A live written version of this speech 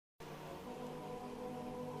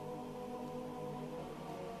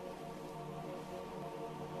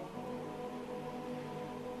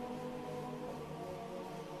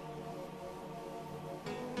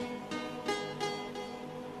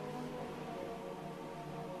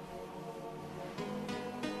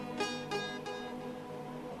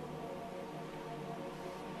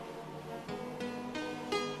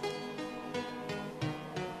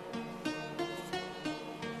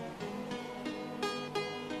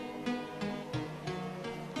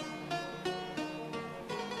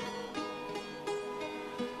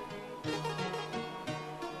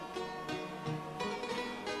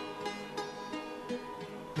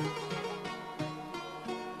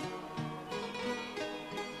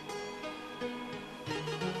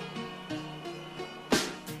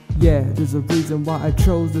Yeah, there's a reason why I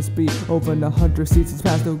chose this beat. Over 100 seasons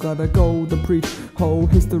past, still gotta go to preach. Whole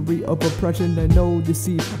history of oppression and no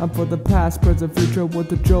deceit. I'm for the past, present, future with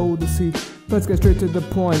the Jodeci. Let's get straight to the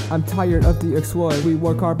point, I'm tired of the exploit. We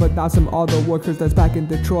work hard but not some other workers that's back in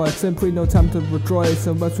Detroit. Simply no time to rejoice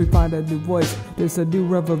unless we find a new voice. There's a new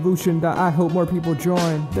revolution that I hope more people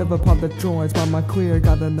join. Live upon the joints, while my clear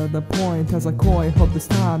got another point. As a coin, hope this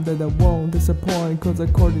time that I won't disappoint. Cause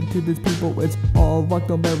according to these people it's all luck,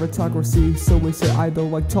 no meritocracy. So we say idle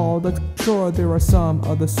like tall ducks. Sure, there are some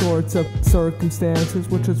other sorts of circumstances,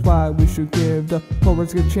 which is why we should give the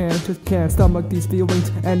poets good chances. Can't stomach these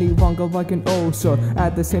feelings any longer like an ulcer.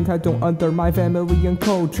 At the same time, don't under my family and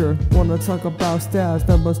culture. Wanna talk about stats,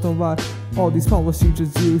 numbers don't lie. All these policies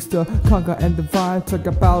just used to conquer and divide. Talk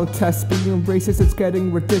about tests being racist, it's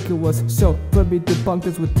getting ridiculous. So let me debunk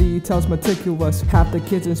this with details meticulous. Half the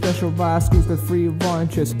kids in specialized schools get free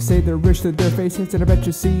lunches. Say they're rich to their faces and I bet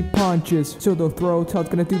you see punches. So they'll throw tells,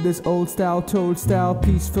 gonna do this old style, toad style,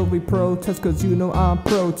 peacefully protest. Cause you know I'm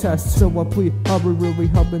protest. So I plead, are we really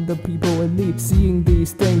helping the people in need? Seeing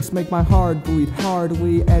these things make my heart bleed.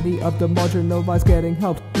 Hardly any of the marginalized getting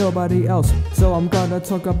helped, nobody else. So I'm gonna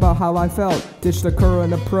talk about how I felt. Ditch the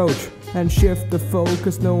current approach and shift the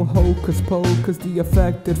focus. No hocus pocus, the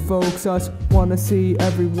affected folks. Us wanna see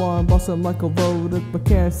everyone blossom like a lotus, but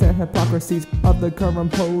can't stand hypocrisies of the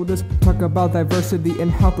current POTUS. Talk about diversity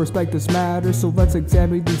and how perspectives matter. So let's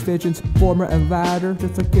examine these visions, former and latter.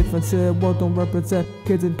 Just like kids from Civil don't represent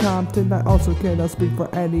kids in Compton. I also cannot speak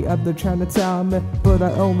for any of the Chinatown men, but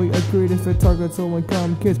I only agreed if it targets low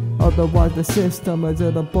income kids. Otherwise the system is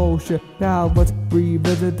a bullshit. Now let's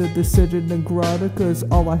revisit the decision and grudge, cause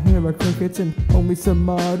all I hear are crickets and only some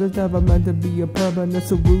others. Never meant to be a permanent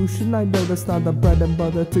solution. I know that's not the bread and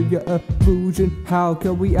butter to your illusion. How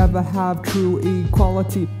can we ever have true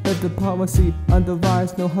equality if the policy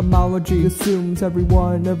underlies no homology? Assumes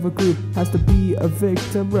everyone of a group has to be a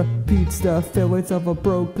victim. Repeats the failures of a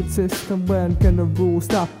broken system. When can the rules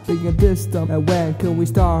stop being distant? And when can we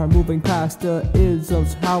start moving past the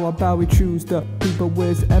isms? How about we choose the people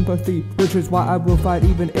with empathy? Which is why I will fight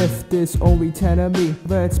even if this only 10 of me.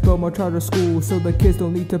 Let's build more charter schools so the kids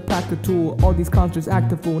don't need to pack the tool. All these conscious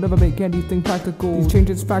act a fool, never make anything practical. These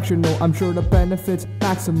changes fractional, I'm sure the benefits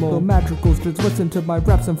maximal. No madrigals, just listen to my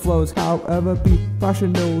raps and flows. However, be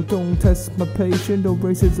rational, don't test my patience. No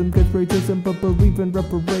racism gets racism, but believe in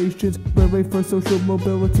reparations. We're ready for social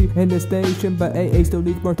mobility in this nation, but AA still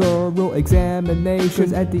needs more thorough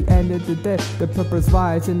examinations. At the end of the day, the purpose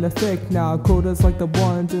lies in the thick. Now quotas like the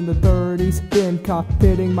ones in the 30s, been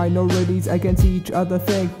pitting minorities against each other.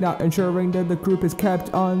 Think not ensuring that the group is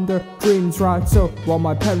kept under dreams, right? So while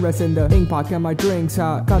my pen rests in the ink pot and my drinks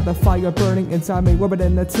hot, got the fire burning inside me, warmer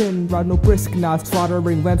than a tin rod. No brisk knots,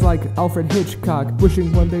 slaughtering lambs like Alfred Hitchcock,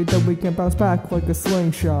 wishing one day that we can bounce back like a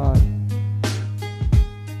slingshot.